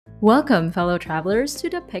Welcome, fellow travelers, to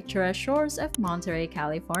the picturesque shores of Monterey,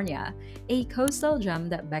 California, a coastal gem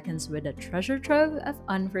that beckons with a treasure trove of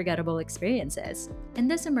unforgettable experiences. In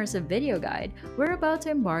this immersive video guide, we're about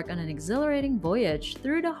to embark on an exhilarating voyage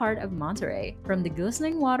through the heart of Monterey, from the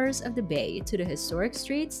glistening waters of the bay to the historic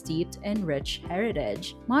streets steeped in rich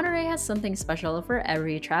heritage. Monterey has something special for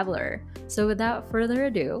every traveler. So without further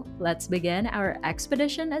ado, let's begin our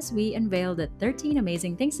expedition as we unveil the 13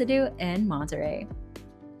 amazing things to do in Monterey.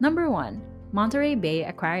 Number 1. Monterey Bay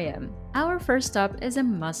Aquarium. Our first stop is a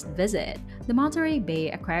must-visit, the Monterey Bay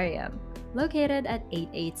Aquarium. Located at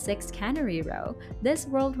 886 Cannery Row, this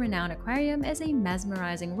world-renowned aquarium is a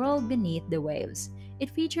mesmerizing world beneath the waves. It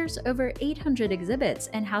features over 800 exhibits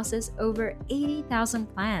and houses over 80,000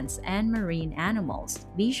 plants and marine animals.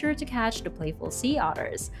 Be sure to catch the playful sea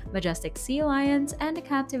otters, majestic sea lions, and the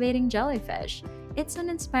captivating jellyfish. It's an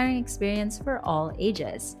inspiring experience for all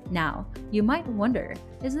ages. Now, you might wonder,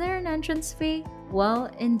 is there an entrance fee?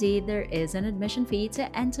 Well, indeed, there is an admission fee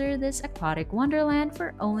to enter this aquatic wonderland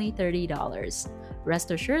for only $30.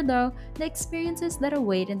 Rest assured though, the experiences that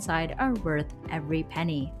await inside are worth every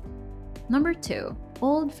penny. Number 2.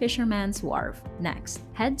 Old Fisherman's Wharf. Next,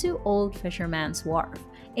 head to Old Fisherman's Wharf,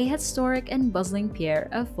 a historic and bustling pier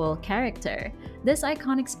of full character. This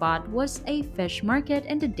iconic spot was a fish market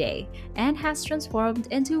in the day and has transformed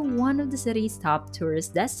into one of the city's top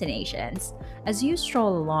tourist destinations. As you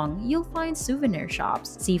stroll along, you'll find souvenir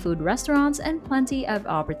shops, seafood restaurants, and plenty of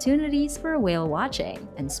opportunities for whale watching.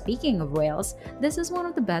 And speaking of whales, this is one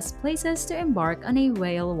of the best places to embark on a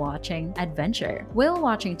whale watching adventure. Whale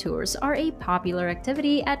watching tours are a popular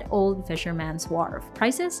activity at Old Fisherman's Wharf.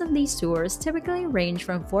 Prices of these tours typically range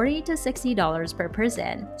from $40 to $60 per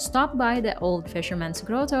person. Stop by the Old Fisherman's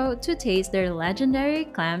Grotto to taste their legendary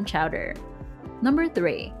clam chowder. Number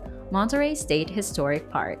 3. Monterey State Historic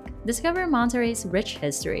Park. Discover Monterey's rich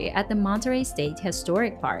history at the Monterey State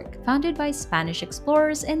Historic Park. Founded by Spanish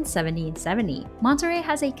explorers in 1770, Monterey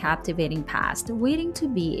has a captivating past waiting to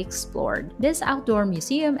be explored. This outdoor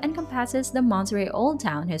museum encompasses the Monterey Old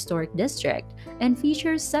Town Historic District and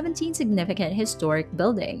features 17 significant historic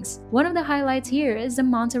buildings. One of the highlights here is the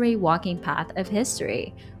Monterey Walking Path of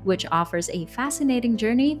History, which offers a fascinating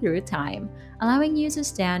journey through time, allowing you to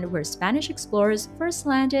stand where Spanish explorers first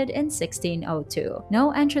landed in 1602.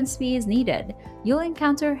 No entrance fee is needed. You'll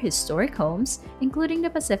encounter historic homes, including the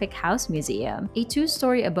Pacific House Museum, a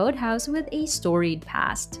two-story abode house with a storied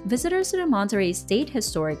past. Visitors to the Monterey State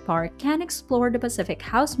Historic Park can explore the Pacific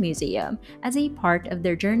House Museum as a part of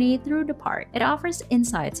their journey through the park. It offers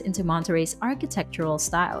insights into Monterey's architectural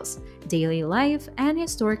styles, daily life, and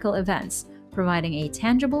historical events, providing a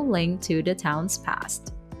tangible link to the town's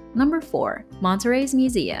past. Number 4. Monterey's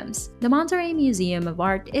Museums. The Monterey Museum of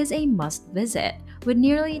Art is a must-visit, with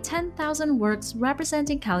nearly 10,000 works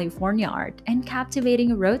representing California art and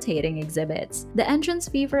captivating rotating exhibits. The entrance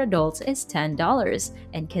fee for adults is $10,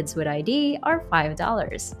 and kids with ID are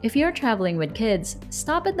 $5. If you're traveling with kids,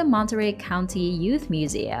 stop at the Monterey County Youth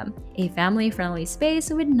Museum, a family-friendly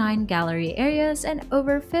space with 9 gallery areas and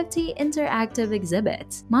over 50 interactive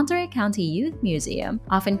exhibits. Monterey County Youth Museum,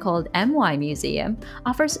 often called MY Museum,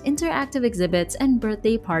 offers interactive exhibits and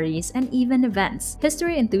birthday parties and even events.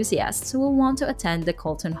 History enthusiasts will want to attend the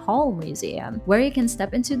Colton Hall Museum, where you can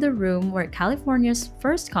step into the room where California's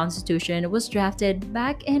first constitution was drafted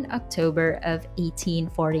back in October of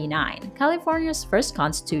 1849. California's first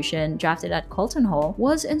constitution, drafted at Colton Hall,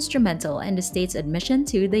 was instrumental in the state's admission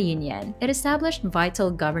to the Union. It established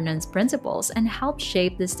vital governance principles and helped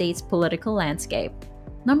shape the state's political landscape.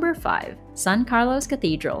 Number 5. San Carlos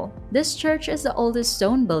Cathedral. This church is the oldest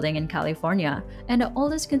stone building in California and the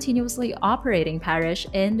oldest continuously operating parish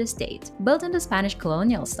in the state. Built in the Spanish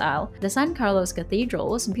colonial style, the San Carlos Cathedral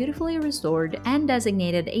was beautifully restored and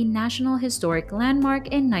designated a National Historic Landmark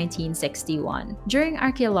in 1961. During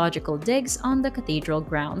archaeological digs on the cathedral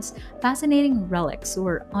grounds, fascinating relics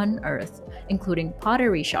were unearthed, including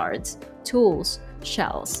pottery shards, tools,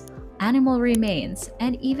 shells, animal remains,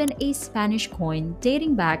 and even a Spanish coin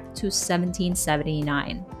dating back to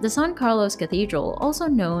 1779. The San Carlos Cathedral, also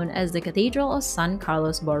known as the Cathedral of San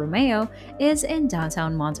Carlos Borromeo, is in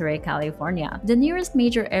downtown Monterey, California. The nearest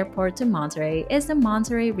major airport to Monterey is the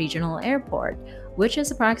Monterey Regional Airport, which is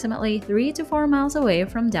approximately 3 to 4 miles away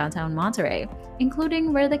from downtown Monterey,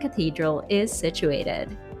 including where the cathedral is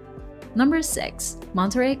situated. Number 6.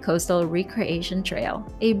 Monterey Coastal Recreation Trail,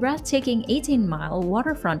 a breathtaking 18-mile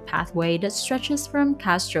waterfront pathway that stretches from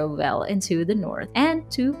Castroville into the north and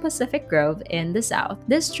to Pacific Grove in the south.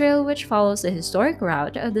 This trail, which follows the historic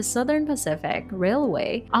route of the Southern Pacific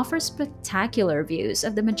Railway, offers spectacular views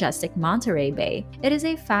of the majestic Monterey Bay. It is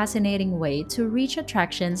a fascinating way to reach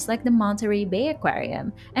attractions like the Monterey Bay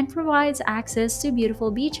Aquarium and provides access to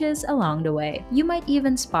beautiful beaches along the way. You might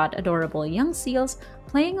even spot adorable young seals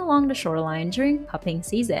playing along the shoreline during pupping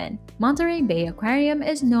season. Monterey Bay Aquarium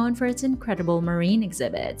is known for its incredible marine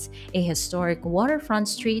exhibits, a historic waterfront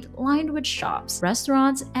street lined with shops,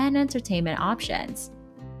 restaurants, and entertainment options.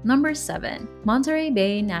 Number 7. Monterey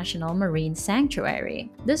Bay National Marine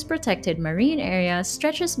Sanctuary. This protected marine area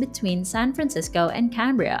stretches between San Francisco and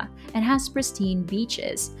Cambria and has pristine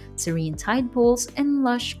beaches, serene tide pools, and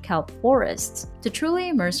lush kelp forests. To truly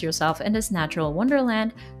immerse yourself in this natural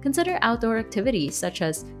wonderland, consider outdoor activities such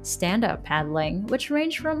as stand-up paddling, which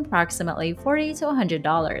range from approximately $40 to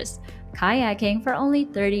 $100, kayaking for only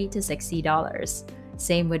 $30 to $60.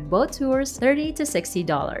 Same with boat tours, $30 to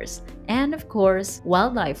 $60, and of course,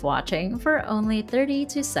 wildlife watching for only $30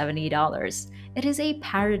 to $70. It is a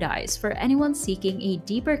paradise for anyone seeking a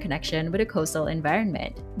deeper connection with a coastal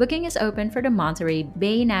environment. Booking is open for the Monterey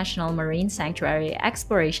Bay National Marine Sanctuary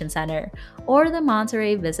Exploration Center or the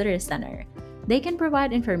Monterey Visitor Center. They can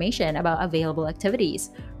provide information about available activities,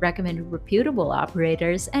 recommend reputable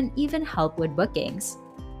operators, and even help with bookings.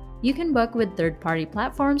 You can book with third-party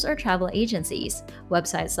platforms or travel agencies.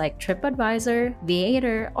 Websites like TripAdvisor,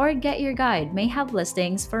 Viator, or Get Your Guide may have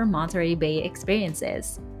listings for Monterey Bay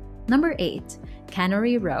experiences. Number 8.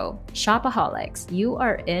 Cannery Row. Shopaholics, you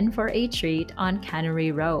are in for a treat on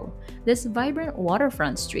Cannery Row. This vibrant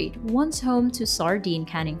waterfront street, once home to sardine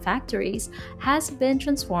canning factories, has been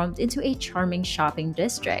transformed into a charming shopping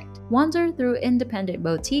district. Wander through independent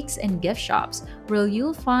boutiques and gift shops, where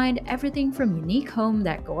you'll find everything from unique home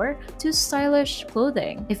decor to stylish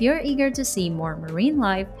clothing. If you're eager to see more marine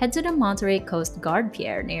life, head to the Monterey Coast Guard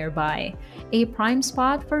Pier nearby, a prime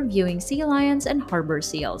spot for viewing sea lions and harbor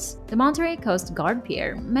seals. The Monterey Coast Guard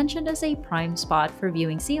Pier, mentioned as a prime spot for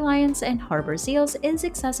viewing sea lions and harbor seals, is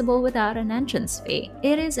accessible without an entrance fee.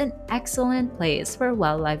 It is an excellent place for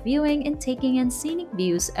wildlife viewing and taking in scenic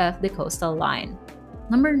views of the coastal line.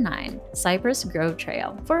 Number 9. Cypress Grove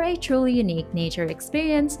Trail. For a truly unique nature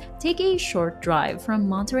experience, take a short drive from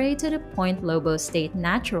Monterey to the Point Lobos State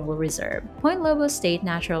Natural Reserve. Point Lobos State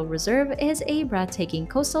Natural Reserve is a breathtaking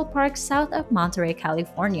coastal park south of Monterey,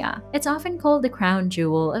 California. It's often called the crown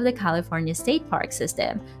jewel of the California State Park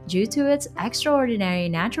system due to its extraordinary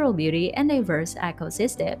natural beauty and diverse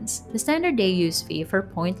ecosystems. The standard day use fee for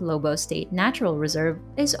Point Lobos State Natural Reserve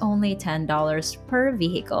is only $10 per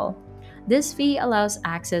vehicle. This fee allows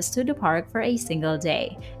access to the park for a single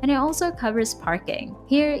day, and it also covers parking.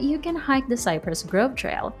 Here, you can hike the Cypress Grove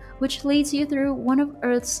Trail, which leads you through one of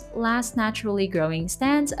Earth's last naturally growing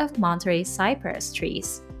stands of Monterey cypress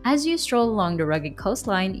trees. As you stroll along the rugged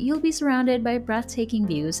coastline, you'll be surrounded by breathtaking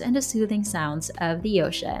views and the soothing sounds of the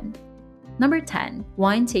ocean. Number 10.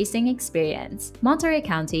 Wine Tasting Experience. Monterey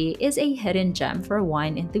County is a hidden gem for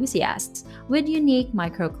wine enthusiasts. With unique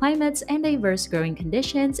microclimates and diverse growing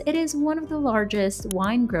conditions, it is one of the largest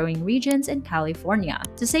wine-growing regions in California.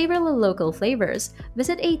 To savor the local flavors,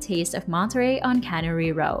 visit a Taste of Monterey on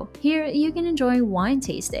Cannery Row. Here, you can enjoy wine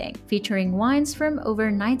tasting, featuring wines from over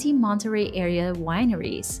 90 Monterey area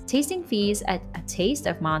wineries. Tasting fees at a Taste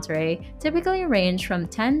of Monterey typically range from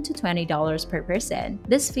 $10 to $20 per person.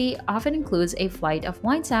 This fee often includes a flight of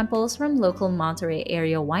wine samples from local Monterey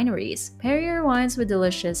area wineries. Pair your wines with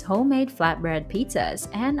delicious homemade flatbread pizzas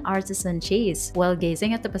and artisan cheese while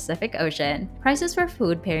gazing at the Pacific Ocean. Prices for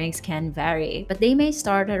food pairings can vary, but they may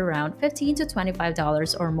start at around $15 to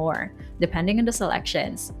 $25 or more, depending on the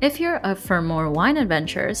selections. If you're up for more wine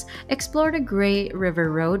adventures, explore the Gray River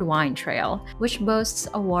Road Wine Trail, which boasts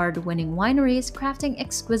award-winning wineries crafting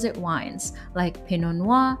exquisite wines like Pinot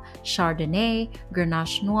Noir, Chardonnay,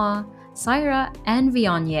 Grenache Noir, Syrah, and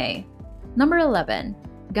Viognier. Number 11.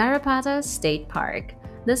 Garrapata State Park.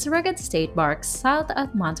 This rugged state park south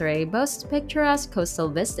of Monterey boasts picturesque coastal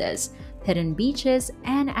vistas, hidden beaches,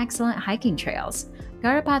 and excellent hiking trails.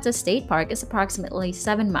 Garrapata State Park is approximately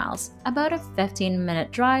 7 miles, about a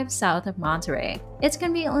 15-minute drive south of Monterey. It's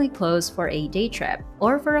conveniently close for a day trip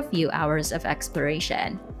or for a few hours of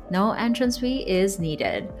exploration. No entrance fee is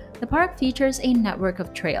needed. The park features a network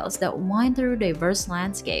of trails that wind through diverse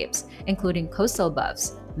landscapes, including coastal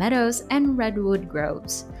bluffs, meadows, and redwood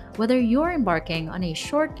groves. Whether you're embarking on a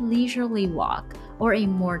short leisurely walk or a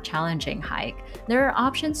more challenging hike, there are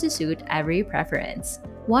options to suit every preference.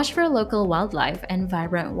 Watch for local wildlife and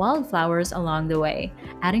vibrant wildflowers along the way,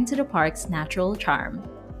 adding to the park's natural charm.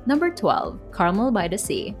 Number 12. Carmel by the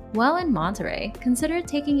Sea. While in Monterey, consider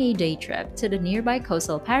taking a day trip to the nearby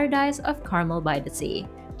coastal paradise of Carmel by the Sea,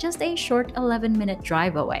 just a short 11-minute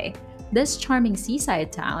drive away. This charming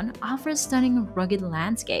seaside town offers stunning rugged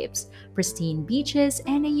landscapes, pristine beaches,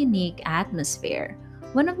 and a unique atmosphere.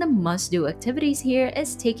 One of the must-do activities here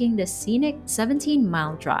is taking the scenic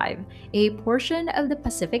 17-mile drive, a portion of the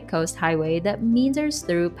Pacific Coast Highway that meanders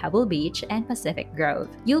through Pebble Beach and Pacific Grove.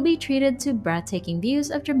 You'll be treated to breathtaking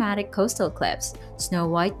views of dramatic coastal cliffs,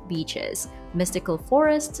 snow-white beaches, mystical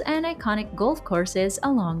forests, and iconic golf courses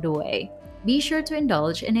along the way. Be sure to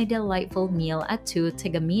indulge in a delightful meal at Tu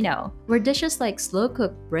Tigamino, where dishes like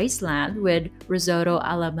slow-cooked braised lamb with risotto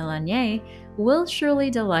alla Milanese will surely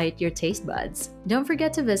delight your taste buds. Don't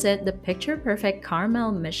forget to visit the picture-perfect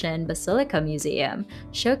Carmel Mission Basilica Museum,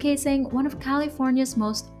 showcasing one of California's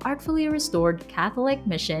most artfully restored Catholic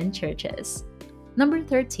mission churches. Number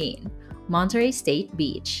 13. Monterey State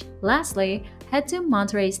Beach. Lastly, head to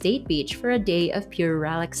Monterey State Beach for a day of pure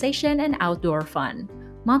relaxation and outdoor fun.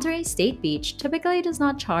 Monterey State Beach typically does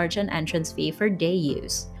not charge an entrance fee for day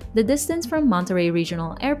use. The distance from Monterey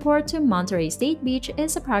Regional Airport to Monterey State Beach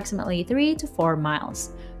is approximately 3 to 4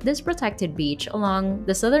 miles. This protected beach along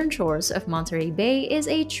the southern shores of Monterey Bay is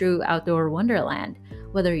a true outdoor wonderland.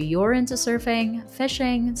 Whether you're into surfing,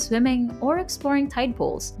 fishing, swimming, or exploring tide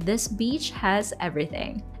pools, this beach has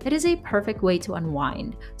everything. It is a perfect way to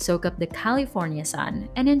unwind, soak up the California sun,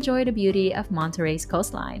 and enjoy the beauty of Monterey's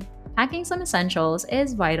coastline. Packing some essentials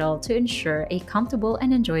is vital to ensure a comfortable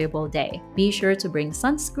and enjoyable day. Be sure to bring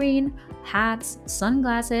sunscreen, hats,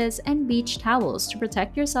 sunglasses, and beach towels to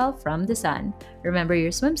protect yourself from the sun. Remember your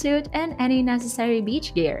swimsuit and any necessary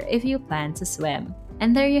beach gear if you plan to swim.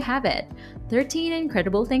 And there you have it, 13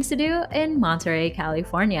 incredible things to do in Monterey,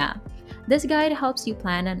 California. This guide helps you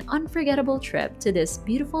plan an unforgettable trip to this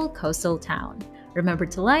beautiful coastal town. Remember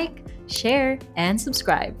to like, share, and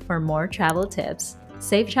subscribe for more travel tips.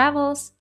 Safe travels!